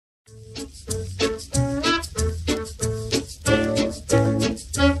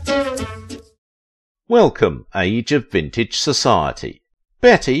Welcome, age of vintage society.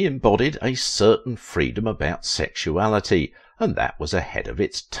 Betty embodied a certain freedom about sexuality, and that was ahead of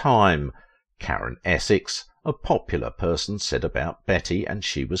its time. Karen Essex, a popular person, said about Betty, and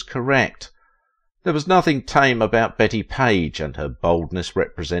she was correct. There was nothing tame about Bettie Page, and her boldness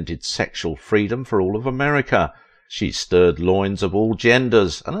represented sexual freedom for all of America. She stirred loins of all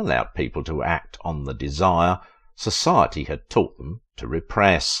genders and allowed people to act on the desire society had taught them to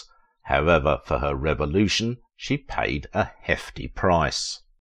repress. However, for her revolution, she paid a hefty price.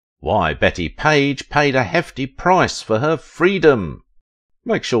 Why Bettie Page paid a hefty price for her freedom.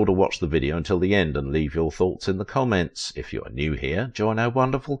 Make sure to watch the video until the end and leave your thoughts in the comments. If you are new here, join our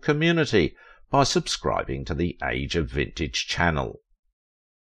wonderful community by subscribing to the Age of Vintage channel.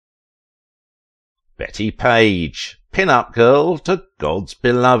 Bettie Page, pin-up girl to God's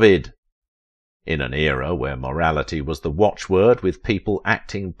beloved. In an era where morality was the watchword, with people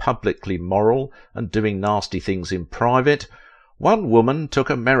acting publicly moral and doing nasty things in private, one woman took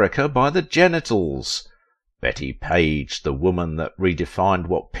America by the genitals. Bettie Page, the woman that redefined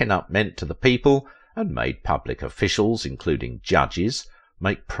what pin-up meant to the people and made public officials, including judges,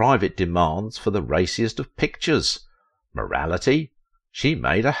 make private demands for the raciest of pictures. Morality? She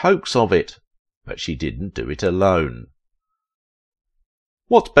made a hoax of it. But she didn't do it alone.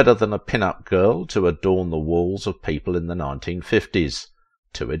 What's better than a pin-up girl to adorn the walls of people in the 1950s?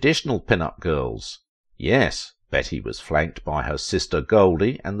 Two additional pin-up girls. Yes, Betty was flanked by her sister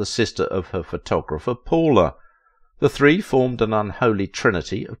Goldie and the sister of her photographer Paula. The three formed an unholy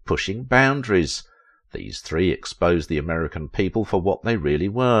trinity of pushing boundaries. These three exposed the American people for what they really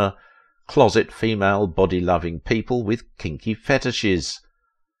were: closet female body-loving people with kinky fetishes.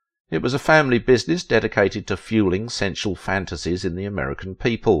 It was a family business dedicated to fueling sensual fantasies in the American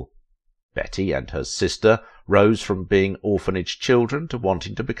people. Betty and her sister rose from being orphanage children to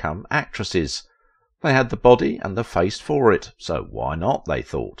wanting to become actresses. They had the body and the face for it, so why not, they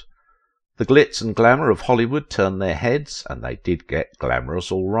thought. The glitz and glamour of Hollywood turned their heads, and they did get glamorous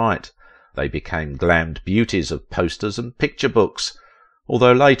all right. They became glammed beauties of posters and picture books,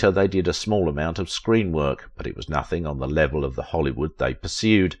 although later they did a small amount of screen work, but it was nothing on the level of the Hollywood they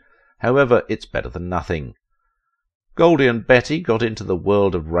pursued. However, it's better than nothing. Goldie and Betty got into the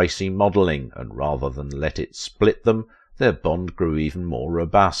world of racy modelling, and rather than let it split them, their bond grew even more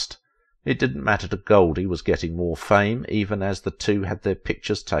robust. It didn't matter to Goldie was getting more fame, even as the two had their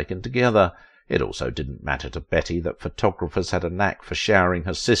pictures taken together. It also didn't matter to Betty that photographers had a knack for showering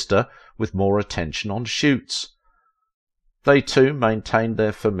her sister with more attention on shoots. They too maintained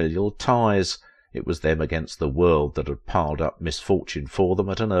their familial ties. It was them against the world that had piled up misfortune for them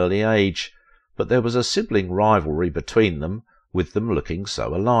at an early age, but there was a sibling rivalry between them, with them looking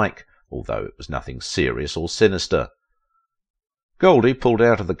so alike, although it was nothing serious or sinister. Goldie pulled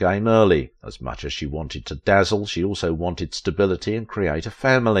out of the game early. As much as she wanted to dazzle, she also wanted stability and create a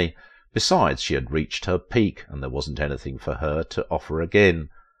family. Besides, she had reached her peak, and there wasn't anything for her to offer again.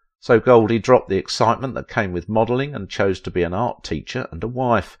 So Goldie dropped the excitement that came with modelling and chose to be an art teacher and a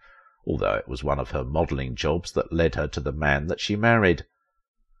wife, although it was one of her modelling jobs that led her to the man that she married.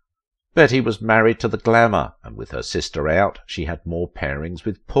 Betty was married to the glamour, and with her sister out, she had more pairings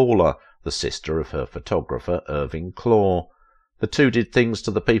with Paula, the sister of her photographer Irving Claw. The two did things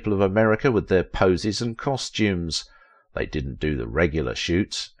to the people of America with their poses and costumes. They didn't do the regular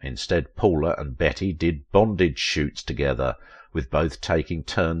shoots. Instead, Paula and Betty did bondage shoots together, with both taking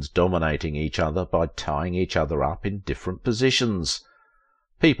turns dominating each other by tying each other up in different positions.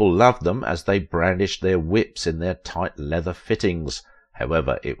 People loved them as they brandished their whips in their tight leather fittings.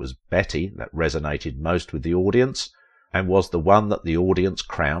 However, it was Betty that resonated most with the audience, and was the one that the audience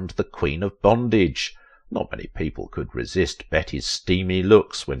crowned the Queen of Bondage. Not many people could resist Betty's steamy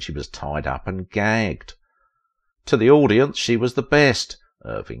looks when she was tied up and gagged. To the audience she was the best.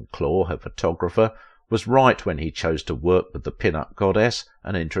 Irving Claw, her photographer, was right when he chose to work with the pin-up goddess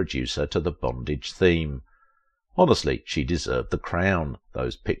and introduce her to the bondage theme. Honestly, she deserved the crown.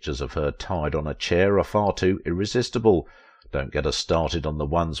 Those pictures of her tied on a chair are far too irresistible. Don't get us started on the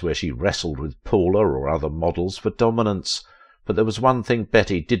ones where she wrestled with Paula or other models for dominance. But there was one thing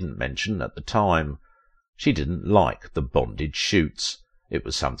Betty didn't mention at the time. She didn't like the bondage shoots. It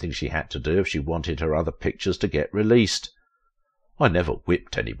was something she had to do if she wanted her other pictures to get released. I never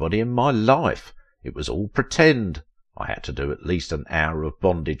whipped anybody in my life. It was all pretend. I had to do at least an hour of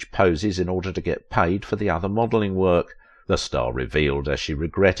bondage poses in order to get paid for the other modelling work. The star revealed as she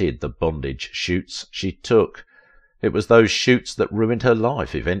regretted the bondage shoots she took. It was those shoots that ruined her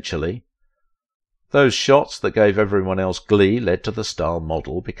life eventually. Those shots that gave everyone else glee led to the star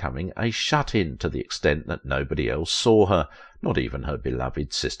model becoming a shut-in to the extent that nobody else saw her, not even her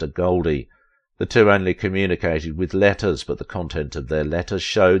beloved sister Goldie. The two only communicated with letters, but the content of their letters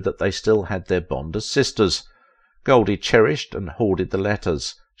showed that they still had their bond as sisters. Goldie cherished and hoarded the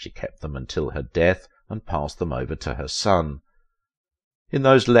letters. She kept them until her death and passed them over to her son. In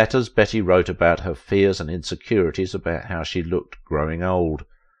those letters, Betty wrote about her fears and insecurities about how she looked growing old.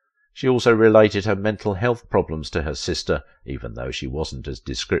 She also related her mental health problems to her sister, even though she wasn't as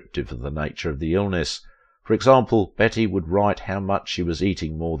descriptive of the nature of the illness. For example, Betty would write how much she was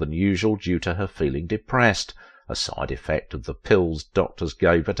eating more than usual due to her feeling depressed, a side effect of the pills doctors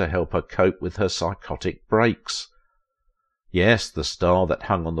gave her to help her cope with her psychotic breaks. Yes, the star that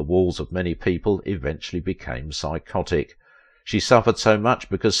hung on the walls of many people eventually became psychotic. She suffered so much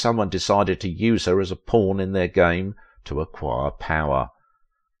because someone decided to use her as a pawn in their game to acquire power.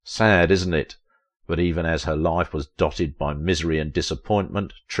 Sad, isn't it? But even as her life was dotted by misery and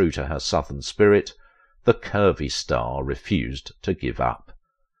disappointment, true to her southern spirit, the curvy star refused to give up.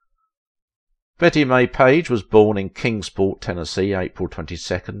 Betty May Page was born in Kingsport, Tennessee, April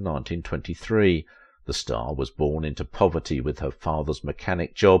 22, 1923. The star was born into poverty with her father's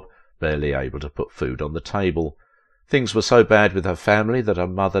mechanic job, barely able to put food on the table. Things were so bad with her family that her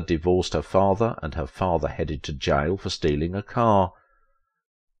mother divorced her father, and her father headed to jail for stealing a car.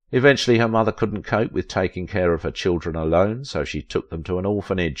 Eventually her mother couldn't cope with taking care of her children alone, so she took them to an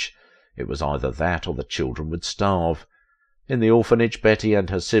orphanage. It was either that or the children would starve. In the orphanage, Betty and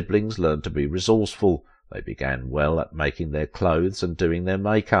her siblings learned to be resourceful. They began well at making their clothes and doing their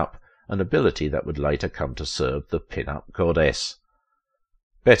makeup, an ability that would later come to serve the pin-up goddess.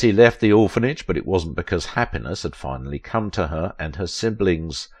 Betty left the orphanage, but it wasn't because happiness had finally come to her and her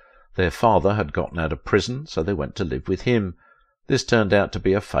siblings. Their father had gotten out of prison, so they went to live with him. This turned out to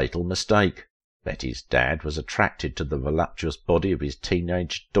be a fatal mistake. Betty's dad was attracted to the voluptuous body of his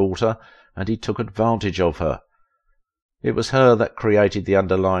teenage daughter, and he took advantage of her. It was her that created the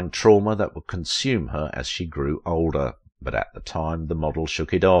underlying trauma that would consume her as she grew older, but at the time the model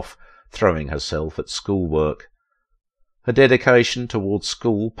shook it off, throwing herself at schoolwork. Her dedication towards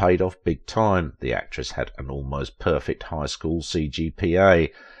school paid off big time. The actress had an almost perfect high school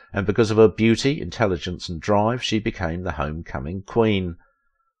CGPA, and because of her beauty, intelligence and drive, she became the homecoming queen.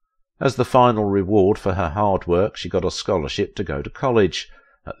 As the final reward for her hard work, she got a scholarship to go to college.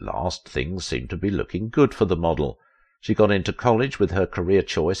 At last, things seemed to be looking good for the model. She got into college with her career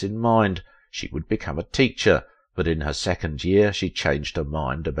choice in mind. She would become a teacher, but in her second year she changed her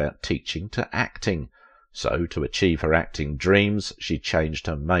mind about teaching to acting. So, to achieve her acting dreams, she changed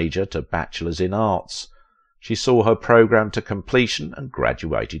her major to Bachelor's in Arts. She saw her program to completion and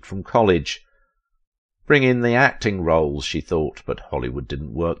graduated from college. Bring in the acting roles, she thought, but Hollywood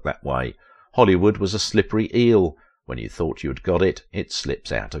didn't work that way. Hollywood was a slippery eel. When you thought you had got it, it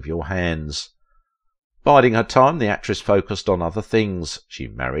slips out of your hands. Biding her time, the actress focused on other things. She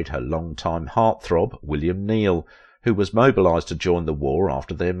married her long-time heartthrob, William Neal, who was mobilized to join the war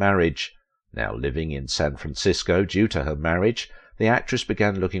after their marriage. Now living in San Francisco due to her marriage, the actress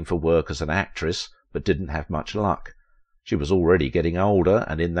began looking for work as an actress, but didn't have much luck. She was already getting older,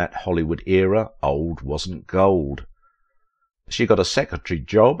 and in that Hollywood era, old wasn't gold. She got a secretary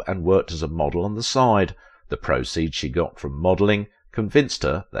job and worked as a model on the side. The proceeds she got from modelling convinced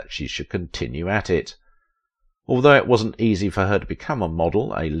her that she should continue at it. Although it wasn't easy for her to become a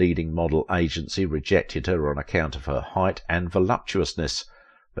model, a leading model agency rejected her on account of her height and voluptuousness,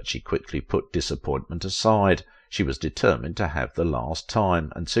 but she quickly put disappointment aside. She was determined to have the last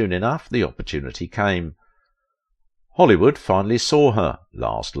time, and soon enough the opportunity came. Hollywood finally saw her.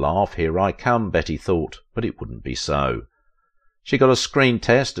 Last laugh, here I come, Betty thought, but it wouldn't be so. She got a screen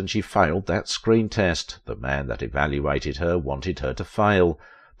test, and she failed that screen test. The man that evaluated her wanted her to fail.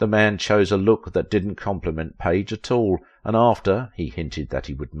 The man chose a look that didn't compliment Page at all, and after, he hinted that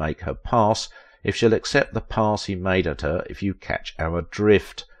he would make her pass if she'll accept the pass he made at her if you catch our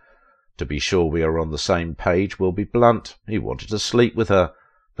drift. To be sure we are on the same page, we'll be blunt. He wanted to sleep with her.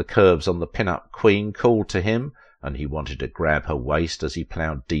 The curves on the pin-up queen called to him, and he wanted to grab her waist as he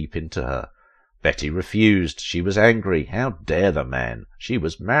ploughed deep into her. Betty refused. She was angry. How dare the man? She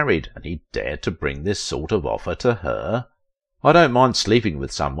was married, and he dared to bring this sort of offer to her. I don't mind sleeping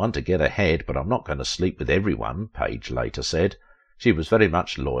with someone to get ahead, but I'm not going to sleep with everyone, Page later said. She was very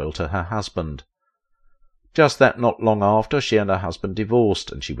much loyal to her husband. Just that not long after, she and her husband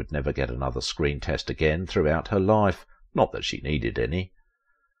divorced, and she would never get another screen test again throughout her life. Not that she needed any.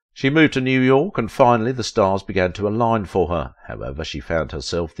 She moved to New York, and finally the stars began to align for her. However, she found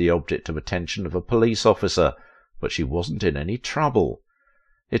herself the object of attention of a police officer, but she wasn't in any trouble.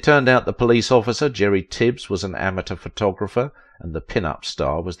 It turned out the police officer, Jerry Tibbs, was an amateur photographer, and the pin-up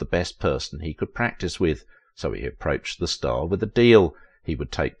star was the best person he could practice with, so he approached the star with a deal. He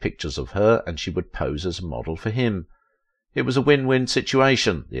would take pictures of her and she would pose as a model for him. It was a win-win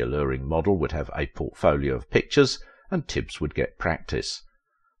situation. The alluring model would have a portfolio of pictures and Tibbs would get practice.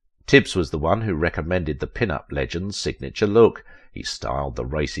 Tibbs was the one who recommended the pin-up legend's signature look. He styled the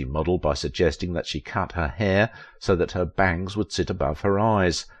racy model by suggesting that she cut her hair so that her bangs would sit above her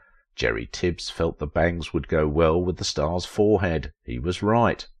eyes. Jerry Tibbs felt the bangs would go well with the star's forehead. He was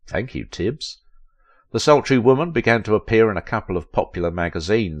right. Thank you, Tibbs. The sultry woman began to appear in a couple of popular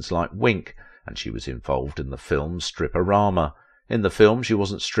magazines like Wink, and she was involved in the film Stripperama. In the film she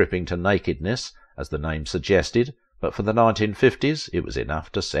wasn't stripping to nakedness, as the name suggested, but for the 1950s it was enough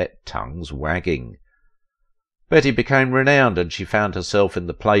to set tongues wagging. Betty became renowned, and she found herself in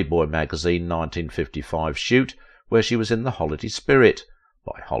the Playboy magazine 1955 shoot, where she was in the holiday spirit.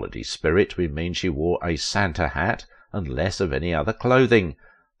 By holiday spirit we mean she wore a Santa hat and less of any other clothing.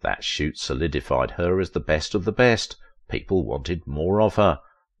 That shoot solidified her as the best of the best. People wanted more of her.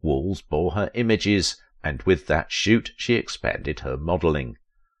 Walls bore her images, and with that shoot she expanded her modelling.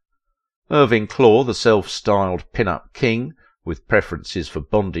 Irving Claw, the self-styled pin-up king, with preferences for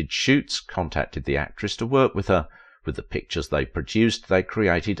bondage shoots, contacted the actress to work with her. With the pictures they produced, they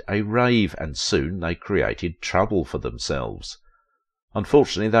created a rave, and soon they created trouble for themselves.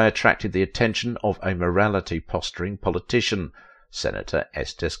 Unfortunately, they attracted the attention of a morality-posturing politician, Senator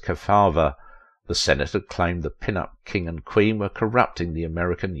Estes Kefauver. The senator claimed the pin-up king and queen were corrupting the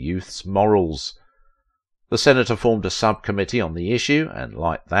American youth's morals. The senator formed a subcommittee on the issue, and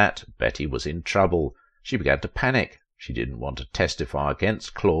like that, Betty was in trouble. She began to panic. She didn't want to testify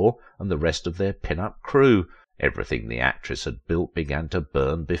against Claw and the rest of their pin-up crew. Everything the actress had built began to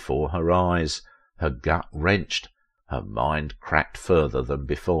burn before her eyes. Her gut wrenched. Her mind cracked further than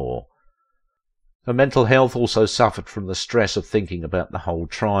before. Her mental health also suffered from the stress of thinking about the whole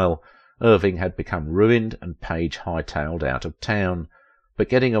trial. Irving had become ruined and Page hightailed out of town. But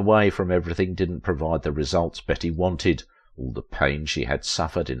getting away from everything didn't provide the results Betty wanted. All the pain she had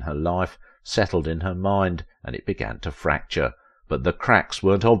suffered in her life settled in her mind, and it began to fracture, but the cracks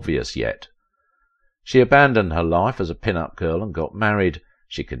weren't obvious yet. She abandoned her life as a pin-up girl and got married.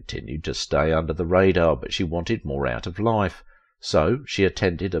 She continued to stay under the radar, but she wanted more out of life. So she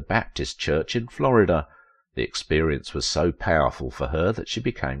attended a Baptist church in Florida. The experience was so powerful for her that she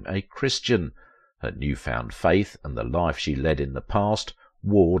became a Christian. Her newfound faith and the life she led in the past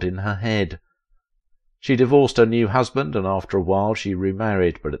warred in her head. She divorced her new husband, and after a while she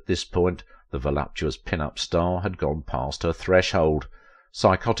remarried, but at this point the voluptuous pin-up star had gone past her threshold.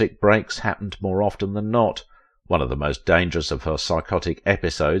 Psychotic breaks happened more often than not. One of the most dangerous of her psychotic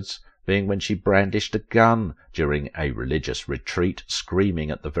episodes being when she brandished a gun during a religious retreat,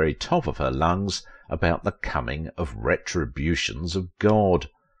 screaming at the very top of her lungs about the coming of retributions of God.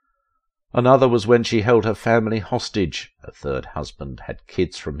 Another was when she held her family hostage. Her third husband had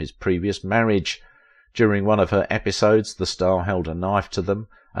kids from his previous marriage. During one of her episodes, the star held a knife to them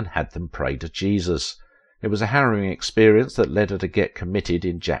and had them pray to Jesus. It was a harrowing experience that led her to get committed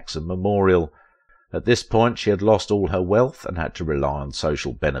in Jackson Memorial. At this point she had lost all her wealth and had to rely on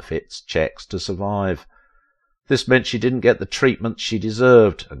social benefits checks to survive. This meant she didn't get the treatment she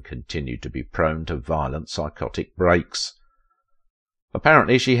deserved and continued to be prone to violent psychotic breaks.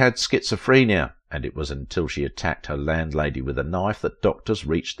 Apparently she had schizophrenia, and it was until she attacked her landlady with a knife that doctors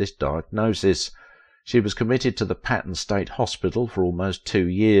reached this diagnosis. She was committed to the Patton State Hospital for almost 2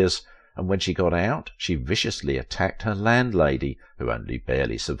 years, and when she got out she viciously attacked her landlady, who only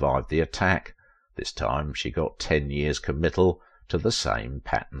barely survived the attack. This time she got 10 years committal to the same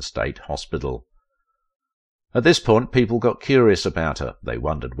Patton State Hospital. At this point people got curious about her. They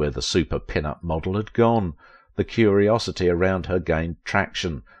wondered where the super pin-up model had gone. The curiosity around her gained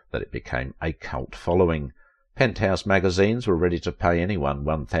traction, that it became a cult following. Penthouse magazines were ready to pay anyone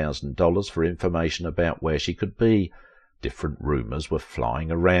 $1,000 for information about where she could be. Different rumours were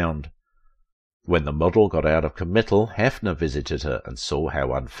flying around. When the model got out of committal, Hefner visited her and saw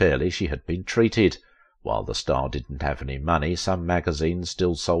how unfairly she had been treated. While the star didn't have any money, some magazines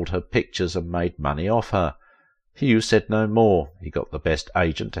still sold her pictures and made money off her. Hugh said no more. He got the best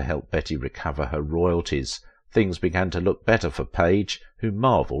agent to help Betty recover her royalties. Things began to look better for Page, who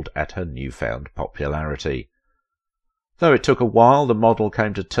marvelled at her newfound popularity. Though it took a while, the model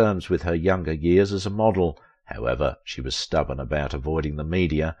came to terms with her younger years as a model. However, she was stubborn about avoiding the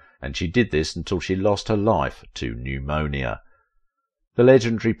media, and she did this until she lost her life to pneumonia. The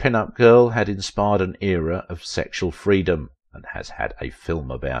legendary pin-up girl had inspired an era of sexual freedom, and has had a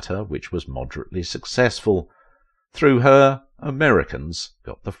film about her which was moderately successful. Through her, Americans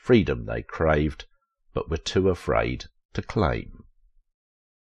got the freedom they craved, but were too afraid to claim.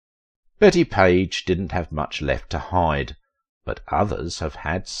 Bettie Page didn't have much left to hide. but others have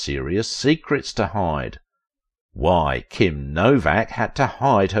had serious secrets to hide. Why, Kim Novak had to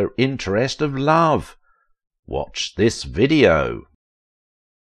hide her interest of love. Watch this video.